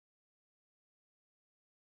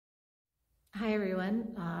Hi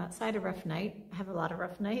everyone. So I had a rough night. I have a lot of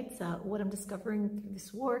rough nights. What I'm discovering through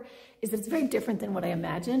this war is that it's very different than what I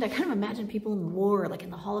imagined. I kind of imagined people in war, like in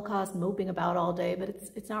the Holocaust, moping about all day, but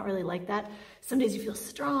it's not really like that. Some days you feel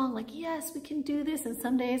strong, like, yes, we can do this. And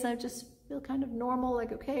some days I just feel kind of normal,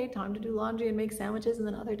 like, okay, time to do laundry and make sandwiches. And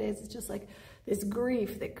then other days it's just like this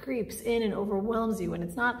grief that creeps in and overwhelms you. And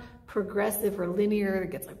it's not progressive or linear.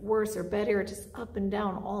 It gets like worse or better, it's just up and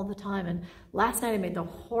down all the time. And last night I made the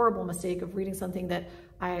horrible mistake of reading something that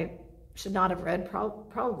I should not have read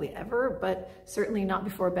probably ever, but certainly not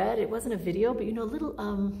before bed. It wasn't a video, but you know, little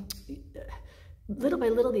by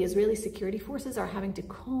little, the Israeli security forces are having to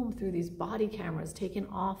comb through these body cameras taken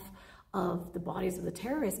off of the bodies of the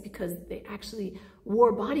terrorists because they actually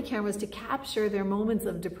wore body cameras to capture their moments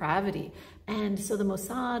of depravity. And so the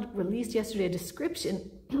Mossad released yesterday a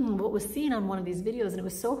description what was seen on one of these videos, and it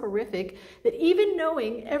was so horrific that even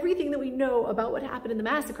knowing everything that we know about what happened in the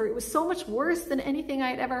massacre, it was so much worse than anything I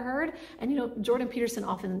had ever heard. And you know, Jordan Peterson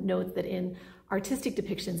often notes that in artistic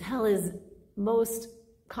depictions, hell is most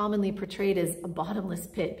commonly portrayed as a bottomless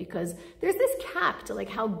pit because there's this cap to like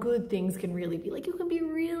how good things can really be. Like you can be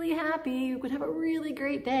really happy, you could have a really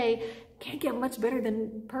great day, can't get much better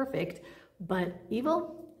than perfect, but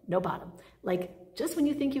evil, no bottom. Like just when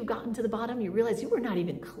you think you've gotten to the bottom, you realize you were not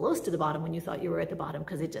even close to the bottom when you thought you were at the bottom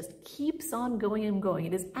because it just keeps on going and going.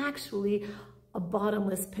 It is actually a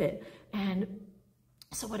bottomless pit. And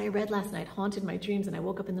so what I read last night haunted my dreams, and I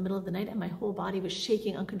woke up in the middle of the night and my whole body was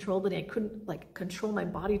shaking uncontrollably. I couldn't like control my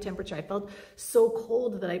body temperature. I felt so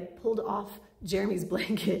cold that I pulled off Jeremy's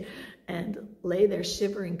blanket and lay there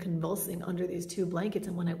shivering, convulsing under these two blankets.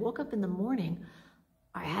 And when I woke up in the morning,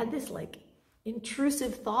 I had this like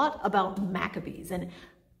intrusive thought about Maccabees. And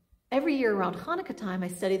every year around Hanukkah time, I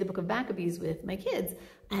study the book of Maccabees with my kids.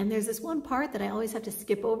 And there's this one part that I always have to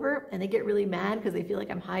skip over, and they get really mad because they feel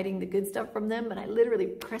like I'm hiding the good stuff from them, but I literally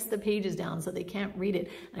press the pages down so they can't read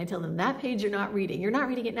it. And I tell them, that page you're not reading. You're not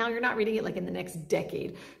reading it now, you're not reading it like in the next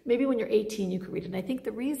decade. Maybe when you're 18, you could read it. And I think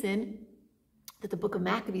the reason that the book of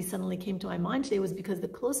Maccabees suddenly came to my mind today was because the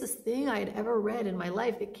closest thing I had ever read in my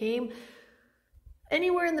life that came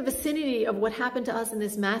anywhere in the vicinity of what happened to us in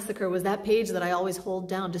this massacre was that page that I always hold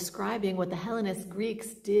down, describing what the Hellenist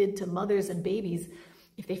Greeks did to mothers and babies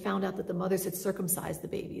if they found out that the mothers had circumcised the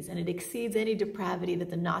babies. And it exceeds any depravity that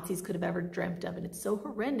the Nazis could have ever dreamt of. And it's so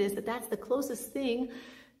horrendous that that's the closest thing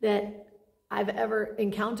that I've ever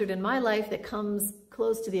encountered in my life that comes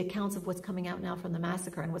close to the accounts of what's coming out now from the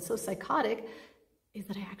massacre. And what's so psychotic is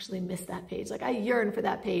that I actually missed that page. Like I yearn for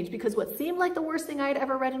that page because what seemed like the worst thing I had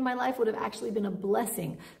ever read in my life would have actually been a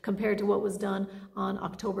blessing compared to what was done on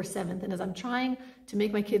October 7th. And as I'm trying to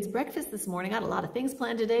make my kids breakfast this morning, I had a lot of things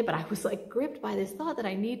planned today, but I was like gripped by this thought that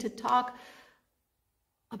I need to talk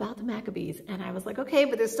about the Maccabees. And I was like, okay,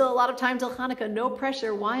 but there's still a lot of time till Hanukkah, no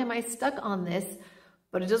pressure. Why am I stuck on this?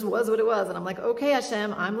 But it just was what it was. And I'm like, okay,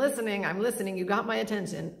 Hashem, I'm listening. You got my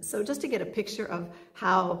attention. So just to get a picture of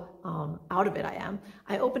how out of it I am,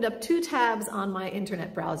 I opened up two tabs on my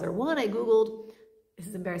internet browser. One, I Googled, this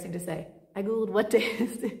is embarrassing to say, I Googled what day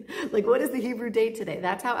is it? Like, what is the Hebrew date today?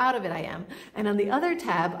 That's how out of it I am. And on the other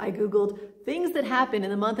tab, I Googled things that happened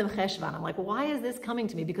in the month of Cheshvan. I'm like, why is this coming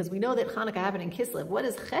to me? Because we know that Hanukkah happened in Kislev. What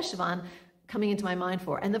is Cheshvan coming into my mind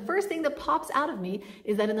for? And the first thing that pops out of me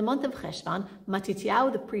is that in the month of Cheshvan,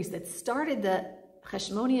 Matityahu, the priest that started the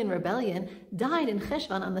Hashmonean rebellion, died in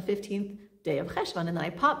Cheshvan on the 15th day of Cheshvan. And then I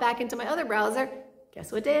pop back into my other browser.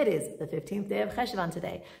 Guess what day it is? The 15th day of Cheshvan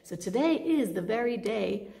today. So today is the very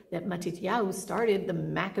day that Matityahu started the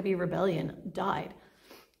Maccabee rebellion, died.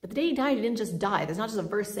 But the day he died, he didn't just die. There's not just a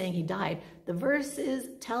verse saying he died. The verses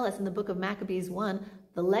tell us in the book of Maccabees 1,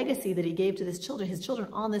 the legacy that he gave to his children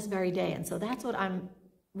on this very day. And so that's what I'm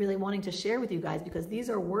really wanting to share with you guys, because these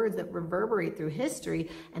are words that reverberate through history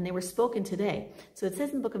and they were spoken today. So it says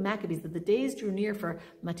in the book of Maccabees that the days drew near for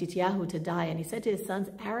Matityahu to die, and he said to his sons,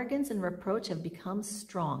 arrogance and reproach have become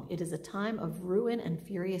strong. It is a time of ruin and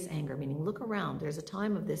furious anger, meaning look around. There's a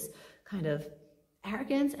time of this kind of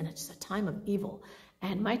arrogance and it's just a time of evil.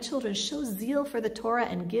 And my children, show zeal for the Torah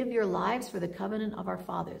and give your lives for the covenant of our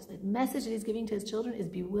fathers. The message that he's giving to his children is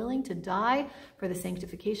be willing to die for the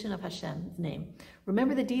sanctification of Hashem's name.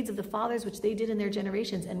 Remember the deeds of the fathers which they did in their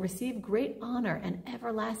generations and receive great honor and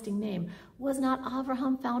everlasting name. Was not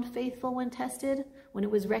Abraham found faithful when tested, when it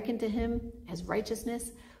was reckoned to him as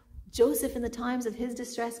righteousness? Joseph, in the times of his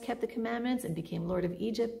distress, kept the commandments and became Lord of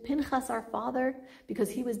Egypt. Pinchas, our father, because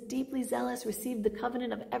he was deeply zealous, received the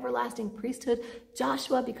covenant of everlasting priesthood.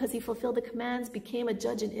 Joshua, because he fulfilled the commands, became a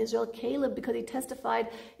judge in Israel. Caleb, because he testified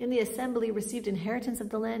in the assembly, received inheritance of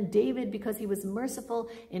the land. David, because he was merciful,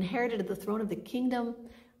 inherited the throne of the kingdom.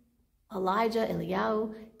 Elijah,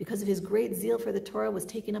 Eliyahu, because of his great zeal for the Torah, was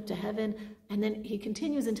taken up to heaven. And then he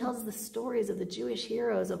continues and tells the stories of the Jewish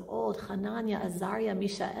heroes of old, Hananiah, Azariah,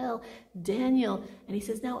 Mishael, Daniel. And he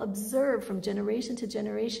says, now observe from generation to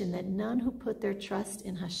generation that none who put their trust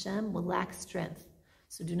in Hashem will lack strength.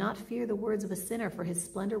 So do not fear the words of a sinner, for his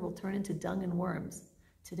splendor will turn into dung and worms.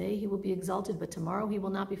 Today he will be exalted, but tomorrow he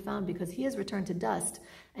will not be found, because he has returned to dust,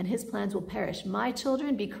 and his plans will perish. My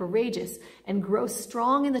children, be courageous and grow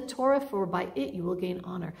strong in the Torah, for by it you will gain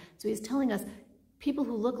honor. So he's telling us, people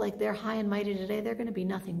who look like they're high and mighty today, they're going to be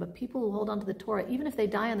nothing. But people who hold on to the Torah, even if they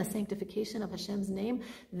die on the sanctification of Hashem's name,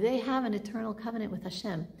 they have an eternal covenant with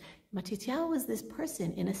Hashem. Matityahu was this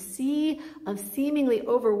person in a sea of seemingly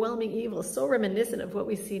overwhelming evil, so reminiscent of what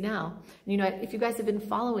we see now. And, if you guys have been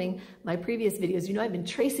following my previous videos, I've been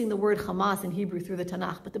tracing the word Hamas in Hebrew through the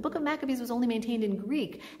Tanakh, but the book of Maccabees was only maintained in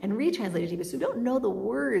Greek and retranslated to Hebrew, so we don't know the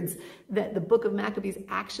words that the book of Maccabees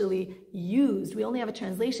actually used. We only have a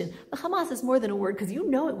translation. But Hamas is more than a word, because you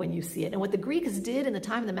know it when you see it. And what the Greeks did in the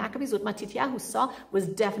time of the Maccabees, what Matityahu saw, was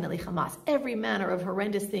definitely Hamas. Every manner of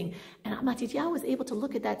horrendous thing. And Matityahu was able to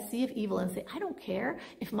look at that sea of evil and say, I don't care.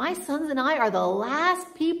 If my sons and I are the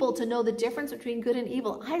last people to know the difference between good and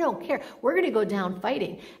evil, I don't care. We're going to go down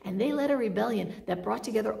fighting. And they led a rebellion that brought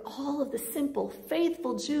together all of the simple,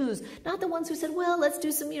 faithful Jews, not the ones who said, well, let's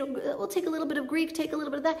do some, we'll take a little bit of Greek, take a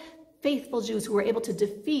little bit of that. Faithful Jews who were able to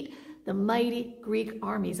defeat the mighty Greek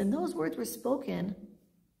armies. And those words were spoken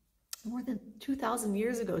more than 2,000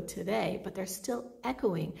 years ago today, but they're still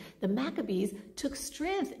echoing. The Maccabees took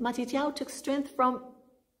strength. Matityahu took strength from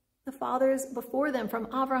the fathers before them, from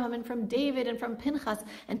Abraham and from David and from Pinchas,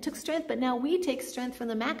 and took strength. But now we take strength from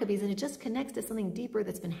the Maccabees, and it just connects to something deeper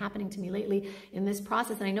that's been happening to me lately in this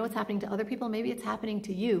process. And I know it's happening to other people. Maybe it's happening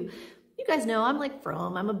to you. You guys know I'm like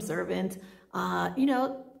fromm, I'm observant.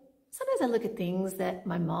 Sometimes I look at things that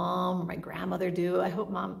my mom or my grandmother do. I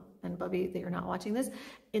hope Mom and Bubby, that you're not watching this.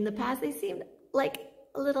 In the past, they seemed like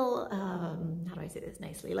a little, how do I say this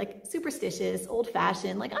nicely, like superstitious,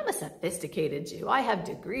 old-fashioned. Like, I'm a sophisticated Jew. I have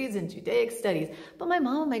degrees in Judaic studies. But my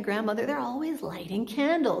mom and my grandmother, they're always lighting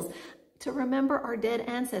candles to remember our dead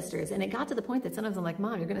ancestors. And it got to the point that sometimes I'm like,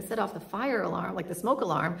 Mom, you're going to set off the fire alarm, like the smoke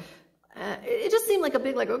alarm. It just seemed like a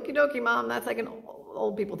big, like, okie dokie, Mom, that's like an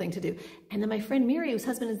old people thing to do. And then my friend Miri, whose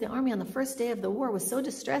husband is in the army, on the first day of the war was so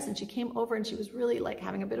distressed, and she came over and she was really like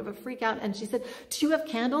having a bit of a freak out, and she said, do you have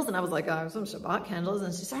candles? And I was like, I have some Shabbat candles.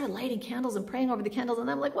 And she started lighting candles and praying over the candles,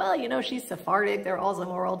 and I'm like, well, she's Sephardic, they're also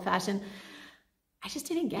more old-fashioned. I just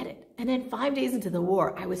didn't get it. And then 5 days into the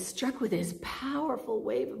war, I was struck with this powerful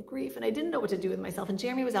wave of grief, and I didn't know what to do with myself. And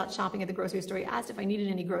Jeremy was out shopping at the grocery store. He asked if I needed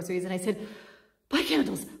any groceries, and I said, buy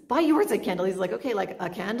candles, buy yours a candle. He's like, okay, like a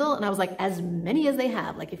candle? And I was like, as many as they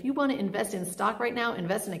have. Like, if you want to invest in stock right now,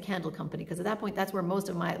 invest in a candle company, because at that point, that's where most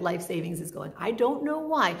of my life savings is going. I don't know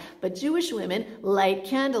why, but Jewish women light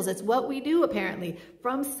candles. It's what we do, apparently.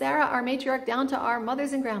 From Sarah, our matriarch, down to our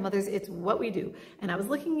mothers and grandmothers, it's what we do. And I was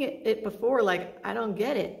looking at it before, like, I don't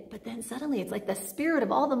get it. But then suddenly, it's like the spirit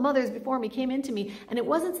of all the mothers before me came into me. And it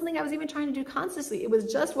wasn't something I was even trying to do consciously. It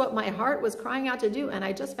was just what my heart was crying out to do. And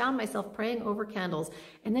I just found myself praying over candles.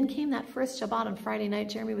 And then came that first Shabbat on Friday night.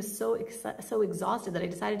 Jeremy was so exhausted that I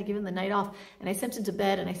decided to give him the night off. And I sent him to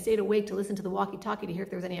bed, and I stayed awake to listen to the walkie-talkie to hear if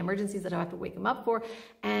there was any emergencies that I have to wake him up for.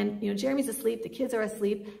 And, Jeremy's asleep, the kids are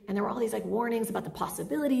asleep, and there were all these like warnings about the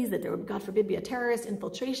possibilities that there would, God forbid, be a terrorist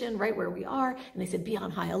infiltration right where we are. And they said, be on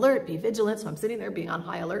high alert, be vigilant. So I'm sitting there being on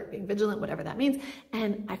high alert, being vigilant, whatever that means.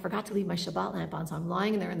 And I forgot to leave my Shabbat lamp on. So I'm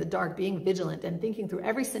lying there in the dark, being vigilant and thinking through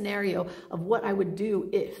every scenario of what I would do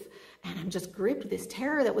if. And I'm just gripped with this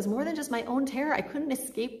terror that was more than just my own terror. I couldn't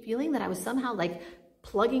escape feeling that I was somehow like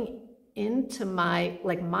plugging into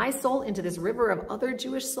my soul into this river of other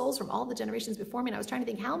Jewish souls from all the generations before me. And I was trying to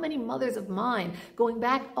think, how many mothers of mine going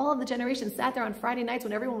back all of the generations sat there on Friday nights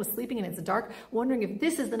when everyone was sleeping and it's dark, wondering if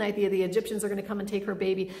this is the night the Egyptians are going to come and take her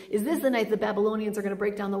baby. Is this the night the Babylonians are going to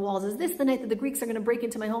break down the walls? Is this the night that the Greeks are going to break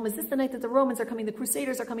into my home? Is this the night that the Romans are coming, the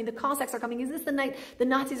Crusaders are coming, the Cossacks are coming? Is this the night the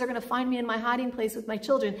Nazis are going to find me in my hiding place with my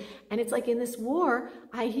children? And it's like in this war,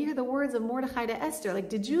 I hear the words of Mordechai to Esther, like,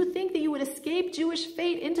 did you think that you would escape Jewish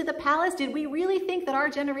fate into the palace? Did we really think that our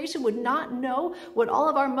generation would not know what all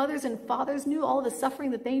of our mothers and fathers knew, all of the suffering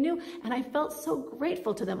that they knew? And I felt so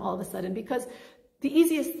grateful to them all of a sudden, because The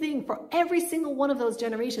easiest thing for every single one of those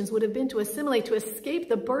generations would have been to assimilate, to escape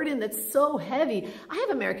the burden that's so heavy. I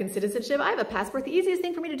have American citizenship. I have a passport. The easiest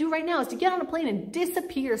thing for me to do right now is to get on a plane and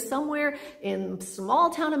disappear somewhere in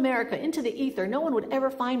small town America into the ether. No one would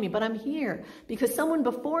ever find me, but I'm here because someone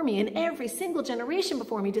before me and every single generation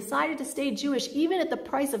before me decided to stay Jewish, even at the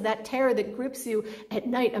price of that terror that grips you at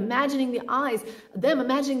night, imagining the eyes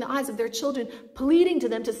of their children, pleading to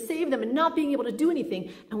them to save them and not being able to do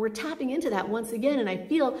anything. And we're tapping into that once again. And I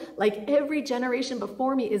feel like every generation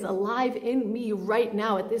before me is alive in me right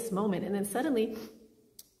now at this moment. And then suddenly,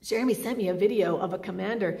 Jeremy sent me a video of a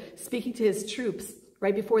commander speaking to his troops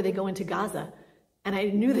right before they go into Gaza. And I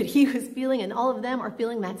knew that he was feeling, and all of them are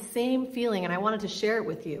feeling that same feeling, and I wanted to share it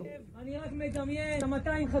with you. אני רק מדמיין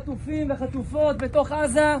 200 חטופים וחטופות בתוך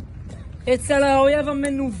עזה אצל האויב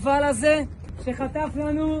המנוול הזה שחטף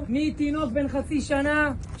לנו מתינוק בן חצי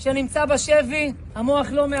שנה שנמצא בשבי,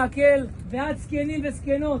 המוח לא מעכל, ועד זקנים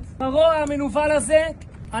וזקנות. ברוע המנוול הזה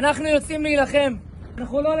אנחנו יוצאים להילחם.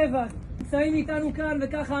 אנחנו לא לבד. נמצאים איתנו כאן,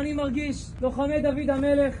 וככה אני מרגיש, לוחמי דוד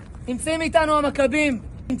המלך. נמצאים איתנו המכבים.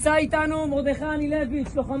 נמצא איתנו מרדכי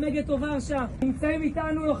אנילביץ', לוחמי גטו ורשה. נמצאים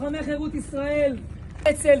איתנו לוחמי חירות ישראל,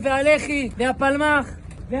 אצל והלח"י והפלמ"ח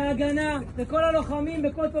וההגנה וכל הלוחמים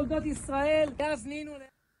בכל תולדות ישראל. אז נינו.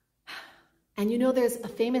 And you know, there's a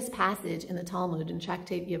famous passage in the Talmud, in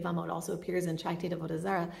Tractate Yevamot, also appears in Tractate Avodah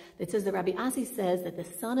Zarah, that says that Rabbi Asi says that the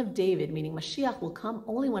son of David, meaning Mashiach, will come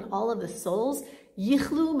only when all of the souls,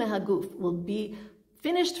 yichlu mehaguf, will be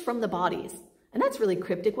finished from the bodies. And that's really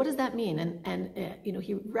cryptic. What does that mean? You know,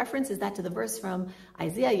 he references that to the verse from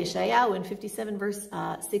Isaiah, Yeshayahu in 57 verse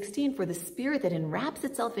 16, for the spirit that enwraps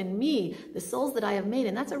itself in me, the souls that I have made.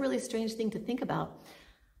 And that's a really strange thing to think about.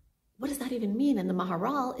 What does that even mean? And the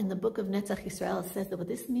Maharal in the book of Netzach Yisrael says that what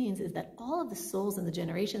this means is that all of the souls in the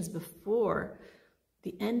generations before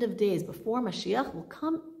the end of days, before Mashiach, will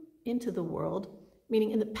come into the world,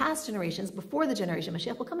 meaning in the past generations, before the generation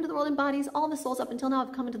Mashiach, will come into the world in bodies. All the souls up until now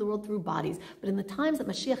have come into the world through bodies. But in the times that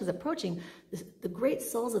Mashiach is approaching, the great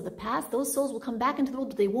souls of the past, those souls will come back into the world,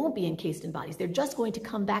 but they won't be encased in bodies. They're just going to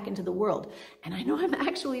come back into the world. And I know I'm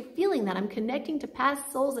actually feeling that. I'm connecting to past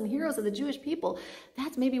souls and heroes of the Jewish people.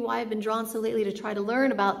 That's maybe why I've been drawn so lately to try to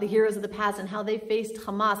learn about the heroes of the past and how they faced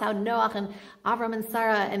Hamas, how Noach and Avram and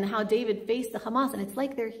Sarah and how David faced the Hamas. And it's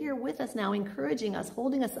like they're here with us now, encouraging us,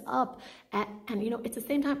 holding us up. And you know, at the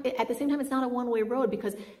same time, it's not a one-way road,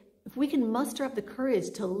 because if we can muster up the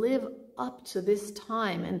courage to live up to this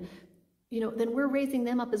time, and you know, then we're raising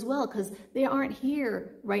them up as well, because they aren't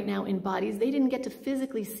here right now in bodies. They didn't get to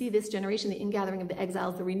physically see this generation, the ingathering of the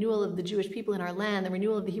exiles, the renewal of the Jewish people in our land, the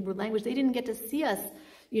renewal of the Hebrew language. They didn't get to see us,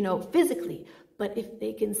 you know, physically. But if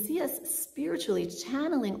they can see us spiritually,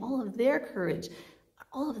 channeling all of their courage,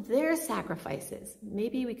 all of their sacrifices,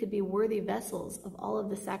 maybe we could be worthy vessels of all of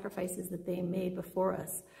the sacrifices that they made before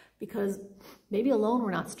us. Because maybe alone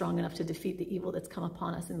we're not strong enough to defeat the evil that's come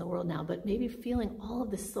upon us in the world now, but maybe feeling all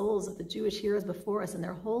of the souls of the Jewish heroes before us and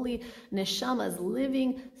their holy neshamas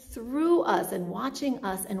living through us and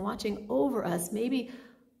watching over us, maybe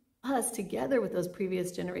us together with those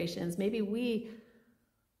previous generations, maybe we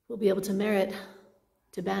will be able to merit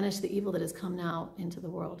to banish the evil that has come now into the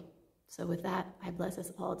world. So with that, I bless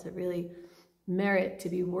us all to really merit to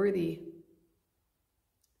be worthy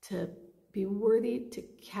to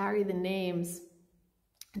carry the names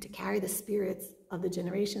and to carry the spirits of the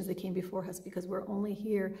generations that came before us, because we're only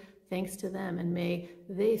here thanks to them, and may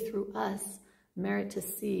they through us merit to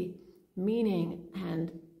see meaning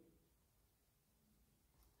and,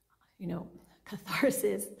 you know,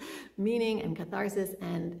 catharsis, meaning and catharsis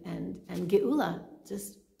and geula,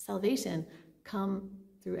 just salvation, come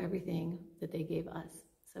through everything that they gave us.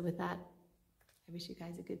 So with that, I wish you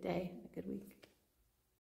guys a good day, a good week.